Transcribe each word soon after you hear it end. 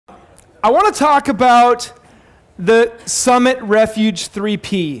I want to talk about the Summit Refuge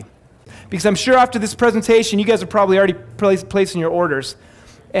 3P, because I'm sure after this presentation, you guys are probably already placing your orders,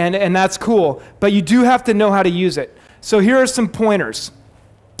 and that's cool, but you do have to know how to use it. So here are some pointers.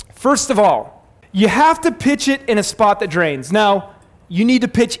 First of all, you have to pitch it in a spot that drains. Now, you need to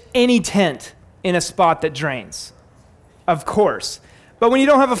pitch any tent in a spot that drains, of course. But when you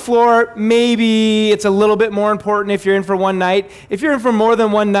don't have a floor, maybe it's a little bit more important if you're in for one night. If you're in for more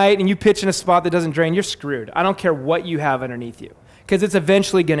than one night and you pitch in a spot that doesn't drain, you're screwed. I don't care what you have underneath you, because it's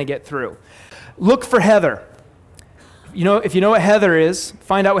eventually going to get through. Look for heather. If you know what heather is,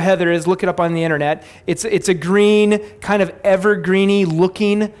 find out what heather is, look it up on the internet. It's a green, kind of evergreeny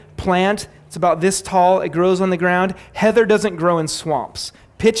looking plant. It's about this tall. It grows on the ground. Heather doesn't grow in swamps.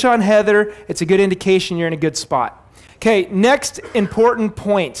 Pitch on heather. It's a good indication you're in a good spot. Okay, next important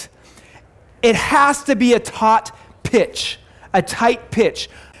point. It has to be a taut pitch, a tight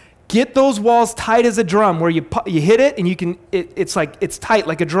pitch. Get those walls tight as a drum, where you hit it and you can, it's tight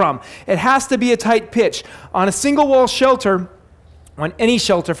like a drum. It has to be a tight pitch. On a single wall shelter, on any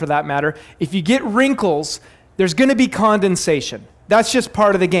shelter for that matter, if you get wrinkles, there's going to be condensation. That's just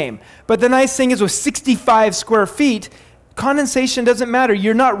part of the game. But the nice thing is with 65 square feet, condensation doesn't matter.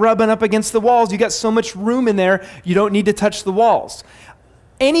 You're not rubbing up against the walls. You got so much room in there, you don't need to touch the walls.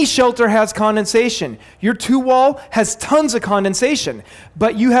 Any shelter has condensation. Your 2-wall has tons of condensation,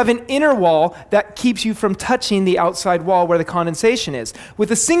 but you have an inner wall that keeps you from touching the outside wall where the condensation is.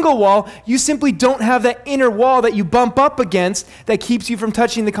 With a single wall, you simply don't have that inner wall that you bump up against that keeps you from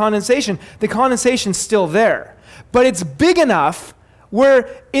touching the condensation. The condensation's still there, but it's big enough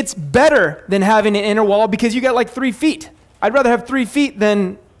where it's better than having an inner wall, because you got like 3 feet. I'd rather have 3 feet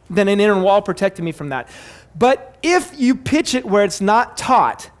than an inner wall protecting me from that. But if you pitch it where it's not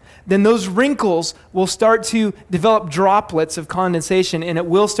taut, then those wrinkles will start to develop droplets of condensation, and it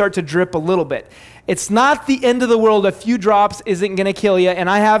will start to drip a little bit. It's not the end of the world. A few drops isn't going to kill you, and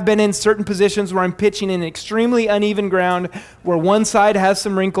I have been in certain positions where I'm pitching in extremely uneven ground where one side has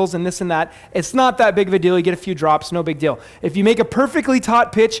some wrinkles and this and that. It's not that big of a deal. You get a few drops, no big deal. If you make a perfectly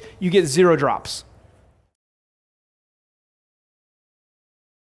taut pitch, you get 0 drops.